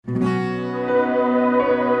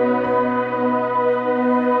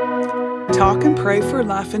Talk and Pray for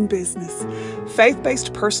Life and Business,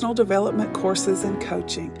 faith-based personal development courses and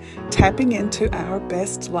coaching, tapping into our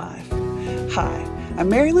best life. Hi, I'm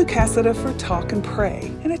Mary Lou Cassada for Talk and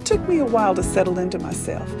Pray, and it took me a while to settle into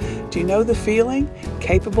myself. Do you know the feeling?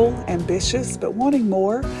 Capable, ambitious, but wanting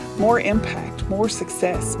more impact, more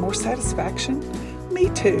success, more satisfaction? Me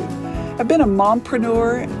too. I've been a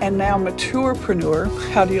mompreneur and now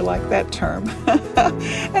maturepreneur. How do you like that term?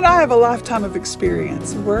 And I have a lifetime of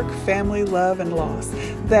experience, work, family, love, and loss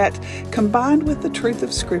that, combined with the truth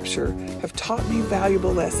of Scripture, have taught me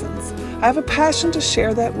valuable lessons. I have a passion to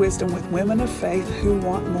share that wisdom with women of faith who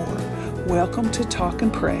want more. Welcome to Talk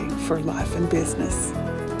and Pray for Life and Business.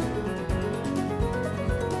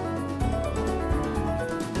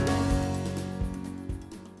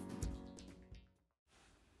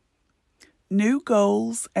 New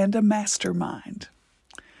goals and a mastermind.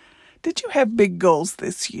 Did you have big goals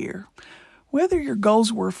this year? Whether your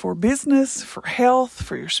goals were for business, for health,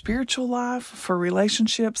 for your spiritual life, for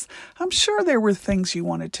relationships, I'm sure there were things you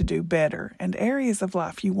wanted to do better and areas of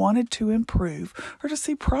life you wanted to improve or to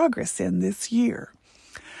see progress in this year.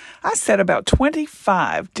 I set about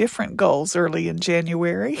 25 different goals early in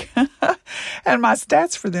January, and my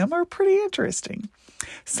stats for them are pretty interesting.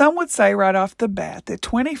 Some would say right off the bat that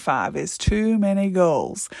 25 is too many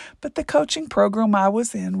goals, but the coaching program I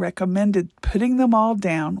was in recommended putting them all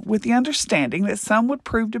down with the understanding that some would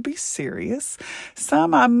prove to be serious,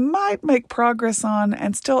 some I might make progress on,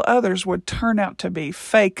 and still others would turn out to be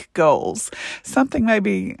fake goals, something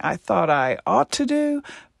maybe I thought I ought to do,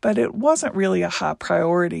 but it wasn't really a high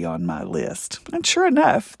priority on my list. And sure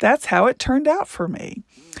enough, that's how it turned out for me.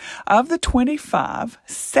 Of the 25,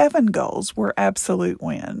 7 goals were absolute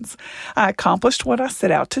wins. I accomplished what I set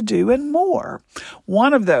out to do and more.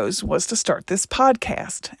 One of those was to start this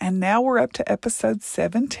podcast, and now we're up to episode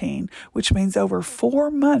 17, which means over 4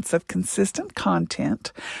 months of consistent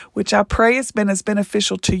content, which I pray has been as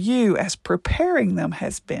beneficial to you as preparing them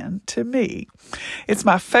has been to me. It's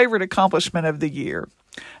my favorite accomplishment of the year.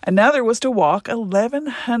 Another was to walk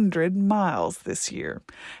 1,100 miles this year.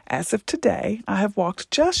 As of today, I have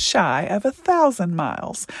walked just shy of 1,000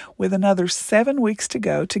 miles, with another 7 weeks to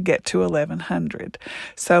go to get to 1,100.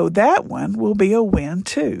 So that one will be a win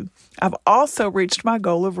too. I've also reached my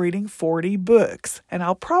goal of reading 40 books, and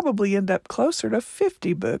I'll probably end up closer to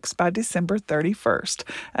 50 books by December 31st.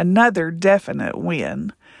 Another definite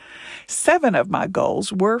win. 7 of my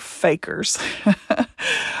goals were fakers.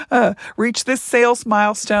 Reach this sales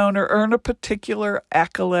milestone or earn a particular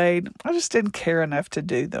accolade. I just didn't care enough to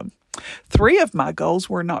do them. 3 of my goals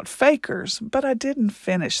were not fakers, but I didn't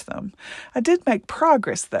finish them. I did make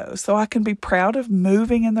progress, though, so I can be proud of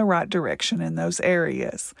moving in the right direction in those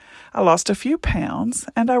areas. I lost a few pounds,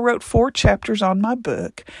 and I wrote 4 chapters on my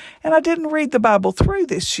book, and I didn't read the Bible through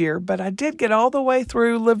this year, but I did get all the way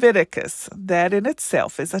through Leviticus. That in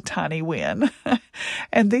itself is a tiny win.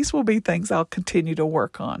 And these will be things I'll continue to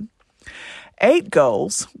work on. 8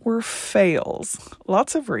 goals were fails.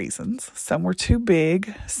 Lots of reasons. Some were too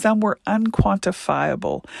big. Some were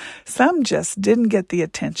unquantifiable. Some just didn't get the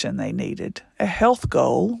attention they needed. A health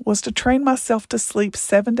goal was to train myself to sleep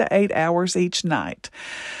 7 to 8 hours each night.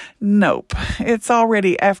 Nope. It's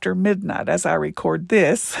already after midnight as I record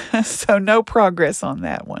this, so no progress on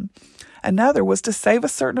that one. Another was to save a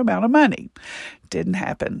certain amount of money. Didn't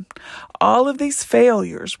happen. All of these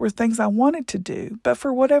failures were things I wanted to do, but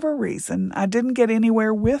for whatever reason, I didn't get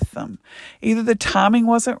anywhere with them. Either the timing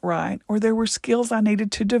wasn't right, or there were skills I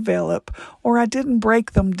needed to develop, or I didn't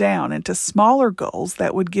break them down into smaller goals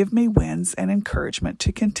that would give me wins and encouragement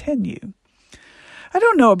to continue. I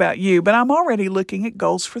don't know about you, but I'm already looking at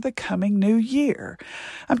goals for the coming new year.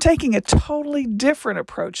 I'm taking a totally different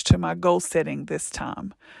approach to my goal setting this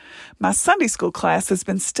time. My Sunday school class has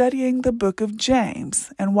been studying the book of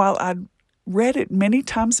James, and while I'd read it many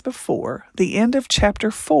times before, the end of chapter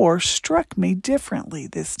 4 struck me differently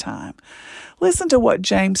this time. Listen to what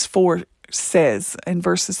James 4 says in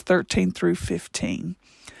verses 13 through 15.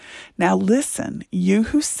 Now listen, you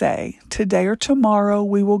who say, today or tomorrow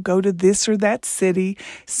we will go to this or that city,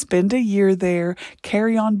 spend a year there,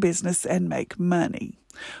 carry on business, and make money.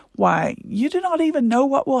 Why, you do not even know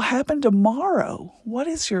what will happen tomorrow. What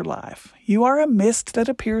is your life? You are a mist that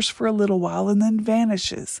appears for a little while and then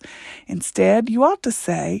vanishes. Instead, you ought to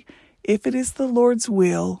say, if it is the Lord's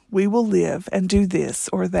will, we will live and do this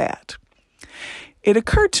or that. It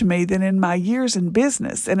occurred to me that in my years in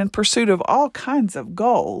business and in pursuit of all kinds of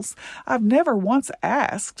goals, I've never once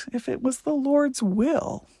asked if it was the Lord's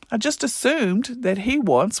will. I just assumed that He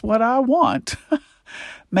wants what I want.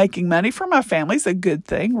 Making money for my family is a good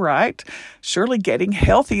thing, right? Surely getting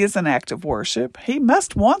healthy is an act of worship. He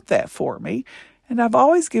must want that for me. And I've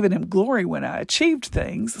always given him glory when I achieved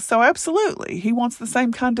things. So absolutely, he wants the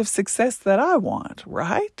same kind of success that I want,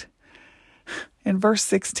 right? In verse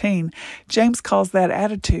 16, James calls that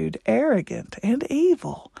attitude arrogant and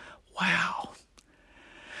evil. Wow.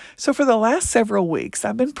 So for the last several weeks,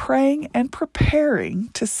 I've been praying and preparing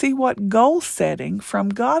to see what goal setting from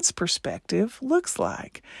God's perspective looks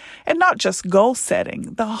like. And not just goal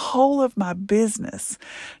setting, the whole of my business.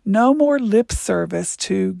 No more lip service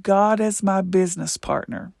to God as my business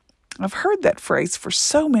partner. I've heard that phrase for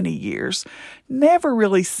so many years, never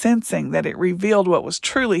really sensing that it revealed what was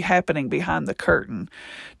truly happening behind the curtain.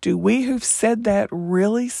 Do we who've said that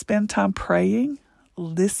really spend time praying,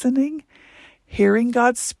 listening, hearing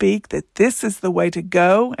God speak that this is the way to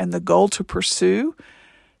go and the goal to pursue?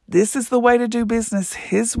 This is the way to do business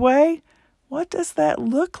His way? What does that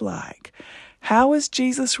look like? How is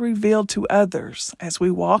Jesus revealed to others as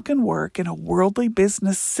we walk and work in a worldly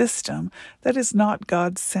business system that is not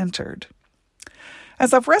God-centered?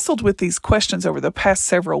 As I've wrestled with these questions over the past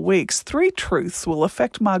several weeks, 3 truths will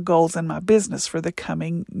affect my goals and my business for the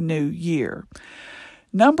coming new year.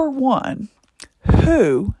 Number 1,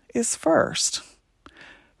 who is first?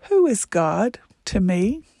 Who is God to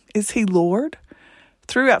me? Is He Lord?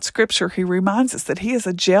 Throughout Scripture, He reminds us that He is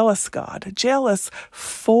a jealous God, jealous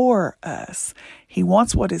for us. He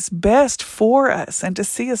wants what is best for us and to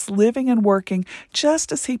see us living and working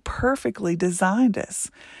just as He perfectly designed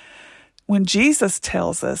us. When Jesus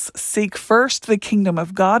tells us, seek first the kingdom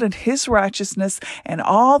of God and His righteousness, and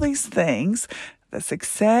all these things, the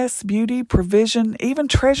success, beauty, provision, even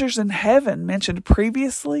treasures in heaven mentioned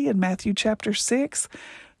previously in Matthew chapter 6,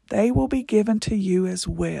 they will be given to you as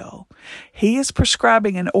well. He is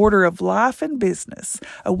prescribing an order of life and business,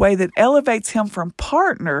 a way that elevates Him from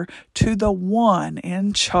partner to the one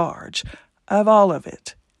in charge of all of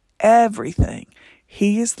it, everything.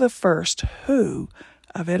 He is the first who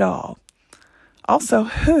of it all. Also,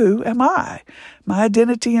 who am I? My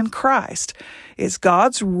identity in Christ is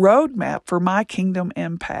God's roadmap for my kingdom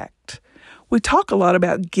impact. We talk a lot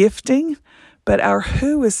about gifting, but our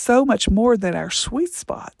who is so much more than our sweet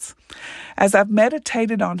spots. As I've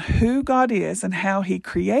meditated on who God is and how He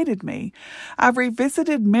created me, I've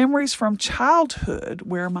revisited memories from childhood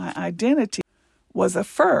where my identity was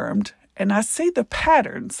affirmed, and I see the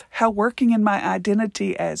patterns, how working in my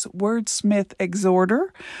identity as wordsmith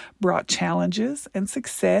exhorter brought challenges and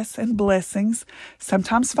success and blessings,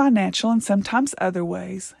 sometimes financial and sometimes other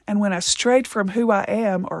ways. And when I strayed from who I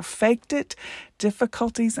am or faked it,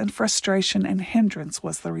 difficulties and frustration and hindrance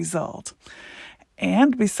was the result.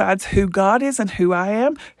 And besides who God is and who I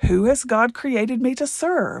am, who has God created me to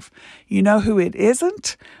serve? You know who it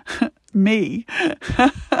isn't? Me.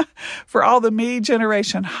 For all the me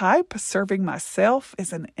generation hype, serving myself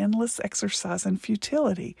is an endless exercise in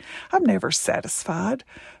futility. I'm never satisfied,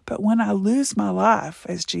 but when I lose my life,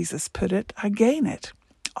 as Jesus put it, I gain it.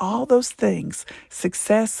 All those things,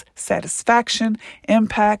 success, satisfaction,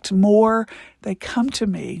 impact, more, they come to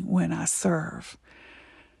me when I serve.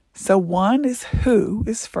 So 1 is who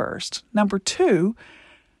is first. Number 2,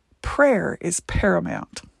 prayer is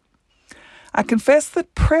paramount. I confess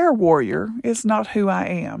that prayer warrior is not who I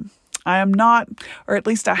am. I am not, or at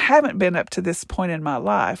least I haven't been up to this point in my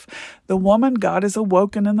life, the woman God has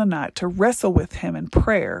awoken in the night to wrestle with Him in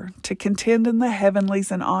prayer, to contend in the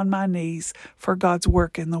heavenlies and on my knees for God's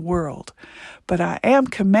work in the world. But I am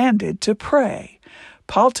commanded to pray.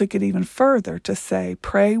 Paul took it even further to say,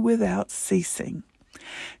 pray without ceasing.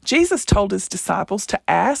 Jesus told His disciples to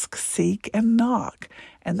ask, seek, and knock.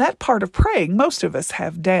 And that part of praying most of us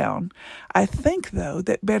have down. I think, though,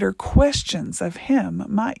 that better questions of Him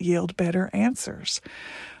might yield better answers.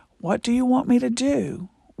 What do you want me to do?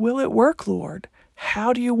 Will it work, Lord?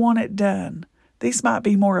 How do you want it done? These might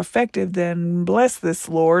be more effective than bless this,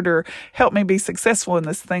 Lord, or help me be successful in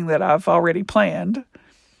this thing that I've already planned.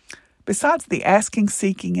 Besides the asking,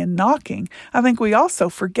 seeking, and knocking, I think we also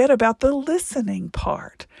forget about the listening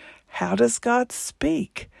part. How does God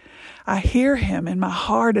speak? I hear Him in my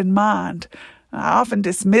heart and mind. I often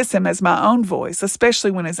dismiss Him as my own voice, especially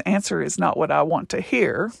when His answer is not what I want to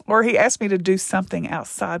hear, or He asks me to do something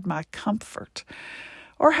outside my comfort.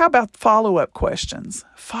 Or how about follow-up questions?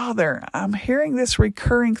 Father, I'm hearing this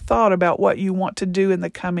recurring thought about what you want to do in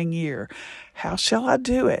the coming year. How shall I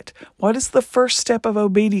do it? What is the first step of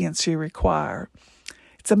obedience you require?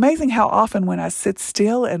 It's amazing how often when I sit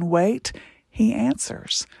still and wait, He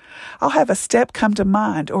answers. I'll have a step come to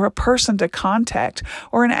mind, or a person to contact,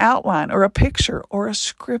 or an outline, or a picture, or a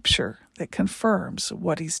scripture that confirms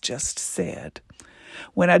what He's just said.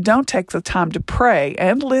 When I don't take the time to pray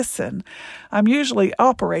and listen, I'm usually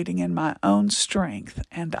operating in my own strength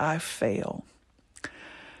and I fail.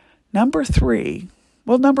 Number 3.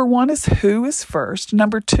 Well, number 1 is who is first.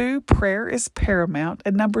 Number 2, prayer is paramount.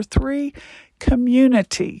 And number 3,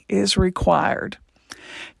 community is required.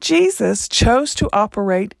 Jesus chose to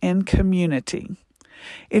operate in community.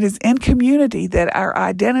 It is in community that our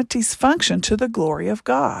identities function to the glory of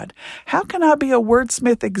God. How can I be a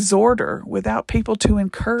wordsmith exhorter without people to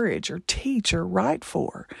encourage or teach or write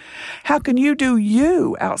for? How can you do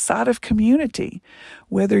you outside of community?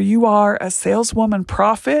 Whether you are a saleswoman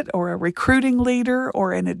prophet or a recruiting leader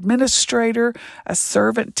or an administrator, a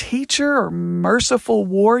servant teacher or merciful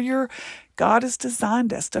warrior, God has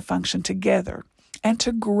designed us to function together and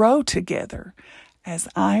to grow together. As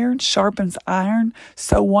iron sharpens iron,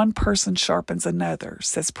 so one person sharpens another,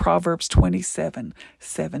 says Proverbs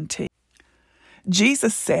 27:17.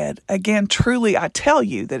 Jesus said, again, truly I tell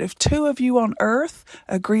you that if 2 of you on earth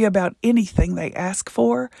agree about anything they ask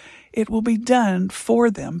for, it will be done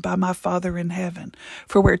for them by my Father in heaven.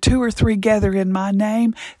 For where 2 or 3 gather in my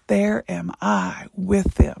name, there am I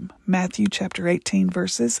with them. Matthew chapter 18,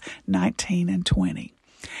 verses 19 and 20.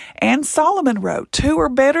 And Solomon wrote, 2 are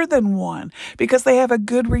better than 1 because they have a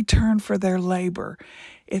good return for their labor.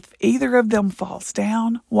 If either of them falls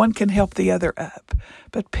down, one can help the other up.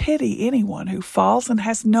 But pity anyone who falls and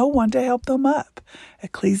has no one to help them up.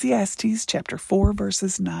 Ecclesiastes chapter 4,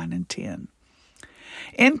 verses 9 and 10.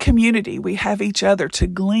 In community, we have each other to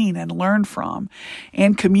glean and learn from.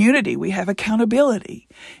 In community, we have accountability.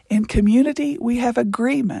 In community, we have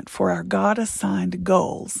agreement for our God-assigned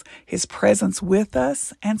goals, His presence with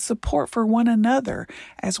us, and support for one another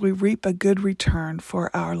as we reap a good return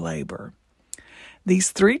for our labor.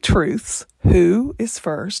 These 3 truths, who is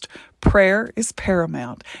first, prayer is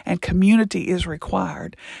paramount, and community is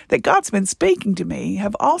required, that God's been speaking to me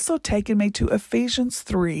have also taken me to Ephesians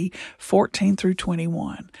 3:14 through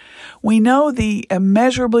 21. We know the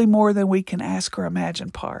immeasurably more than we can ask or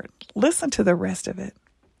imagine part. Listen to the rest of it.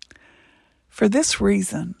 For this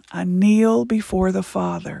reason, I kneel before the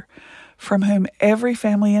Father, from whom every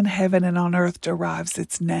family in heaven and on earth derives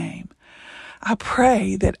its name. I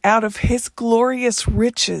pray that out of His glorious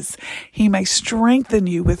riches He may strengthen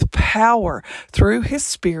you with power through His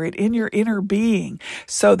Spirit in your inner being,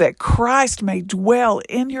 so that Christ may dwell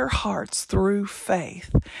in your hearts through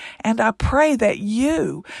faith. And I pray that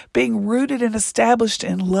you, being rooted and established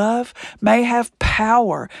in love, may have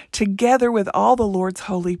power, together with all the Lord's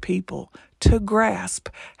holy people, to grasp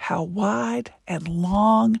how wide and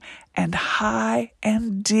long and high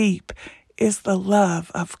and deep is the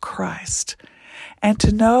love of Christ, and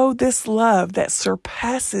to know this love that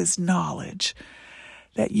surpasses knowledge,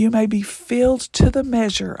 that you may be filled to the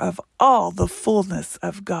measure of all the fullness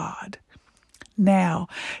of God. Now,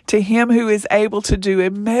 to Him who is able to do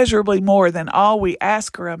immeasurably more than all we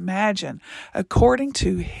ask or imagine, according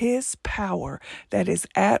to His power that is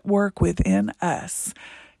at work within us,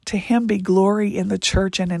 to Him be glory in the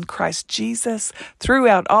church and in Christ Jesus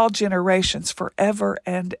throughout all generations, forever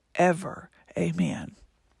and ever. Amen.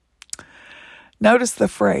 Notice the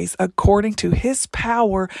phrase, according to His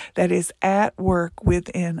power that is at work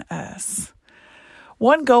within us.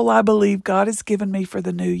 One goal I believe God has given me for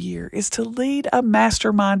the new year is to lead a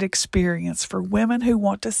mastermind experience for women who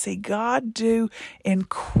want to see God do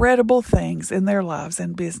incredible things in their lives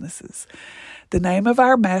and businesses. The name of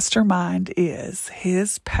our mastermind is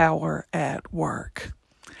His Power at Work.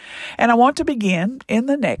 And I want to begin in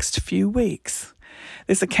the next few weeks.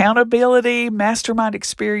 This accountability mastermind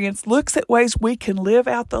experience looks at ways we can live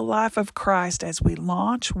out the life of Christ as we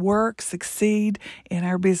launch, work, succeed in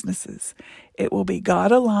our businesses. It will be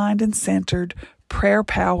God-aligned and centered,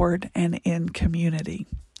 prayer-powered, and in community.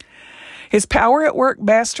 His Power at Work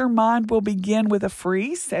Mastermind will begin with a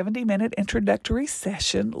free 70-minute introductory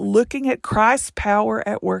session looking at Christ's power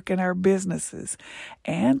at work in our businesses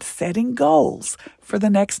and setting goals for the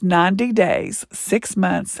next 90 days, 6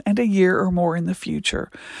 months, and a year or more in the future.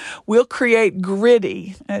 We'll create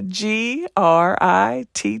gritty, Gritte,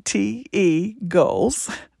 goals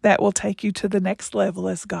that will take you to the next level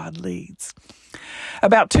as God leads.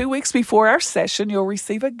 About 2 weeks before our session, you'll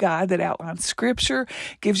receive a guide that outlines Scripture,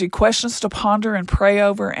 gives you questions to ponder and pray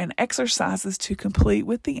over, and exercises to complete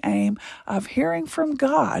with the aim of hearing from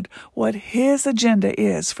God what His agenda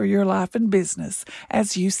is for your life and business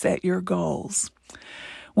as you set your goals.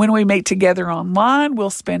 When we meet together online, we'll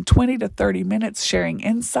spend 20 to 30 minutes sharing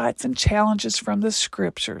insights and challenges from the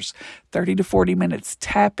Scriptures, 30 to 40 minutes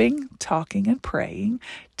tapping, talking, and praying,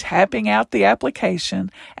 tapping out the application,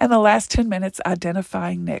 and the last 10 minutes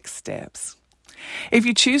identifying next steps. If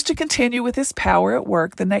you choose to continue with His power at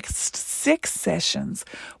work, the next 6 sessions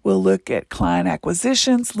will look at client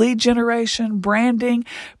acquisitions, lead generation, branding,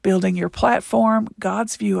 building your platform,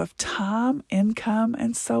 God's view of time, income,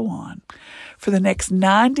 and so on. For the next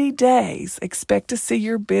 90 days, expect to see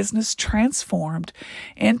your business transformed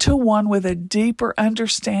into one with a deeper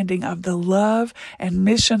understanding of the love and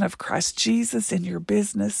mission of Christ Jesus in your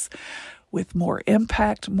business, with more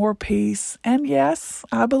impact, more peace, and yes,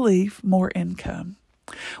 I believe, more income.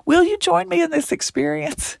 Will you join me in this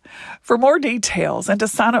experience? For more details and to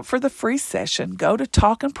sign up for the free session, go to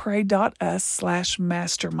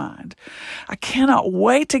talkandpray.us/mastermind. I cannot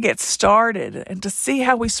wait to get started and to see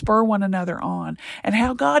how we spur one another on and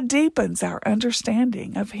how God deepens our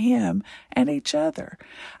understanding of Him and each other.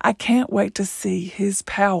 I can't wait to see His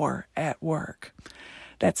power at work.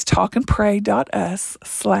 That's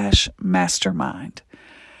talkandpray.us/mastermind.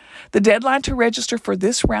 The deadline to register for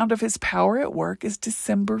this round of His Power at Work is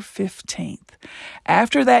December 15th.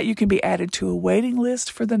 After that, you can be added to a waiting list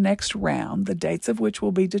for the next round, the dates of which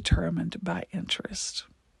will be determined by interest.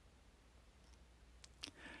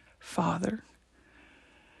 Father,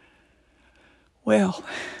 well,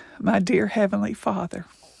 my dear Heavenly Father,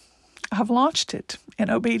 I've launched it in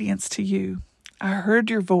obedience to You. I heard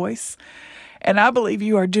Your voice, and I believe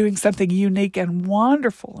You are doing something unique and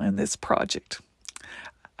wonderful in this project.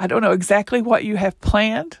 I don't know exactly what You have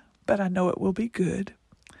planned, but I know it will be good.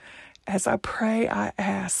 As I pray, I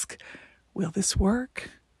ask, will this work?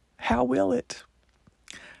 How will it?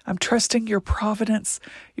 I'm trusting Your providence,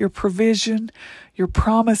 Your provision, Your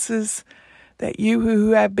promises, that You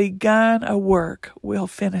who have begun a work will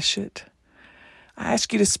finish it. I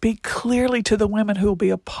ask You to speak clearly to the women who will be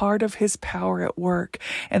a part of His power at work,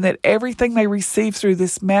 and that everything they receive through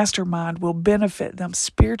this mastermind will benefit them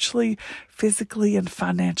spiritually, physically, and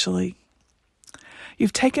financially.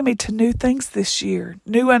 You've taken me to new things this year,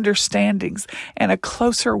 new understandings, and a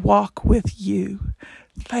closer walk with You.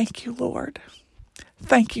 Thank You, Lord.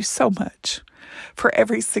 Thank You so much for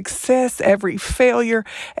every success, every failure,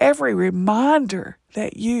 every reminder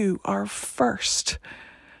that You are first.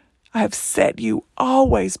 I have set You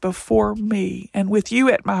always before me, and with You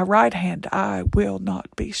at my right hand, I will not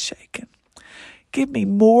be shaken. Give me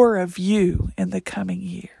more of You in the coming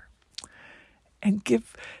year, and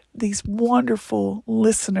give these wonderful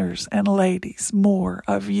listeners and ladies more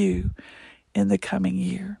of You in the coming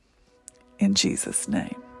year. In Jesus'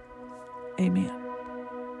 name, amen.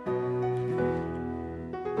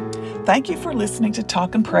 Thank you for listening to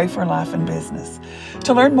Talk and Pray for Life and Business.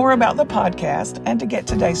 To learn more about the podcast and to get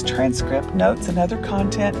today's transcript, notes, and other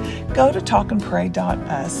content, go to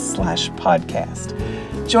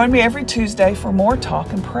talkandpray.us/podcast. Join me every Tuesday for more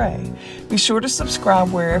Talk and Pray. Be sure to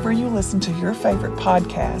subscribe wherever you listen to your favorite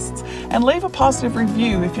podcasts and leave a positive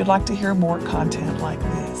review if you'd like to hear more content like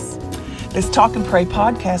this. This Talk and Pray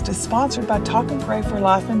podcast is sponsored by Talk and Pray for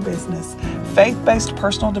Life and Business, faith-based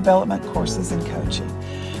personal development courses and coaching.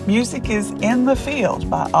 Music is In the Field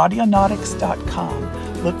by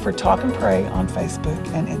Audionautics.com. Look for Talk and Pray on Facebook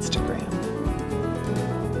and Instagram.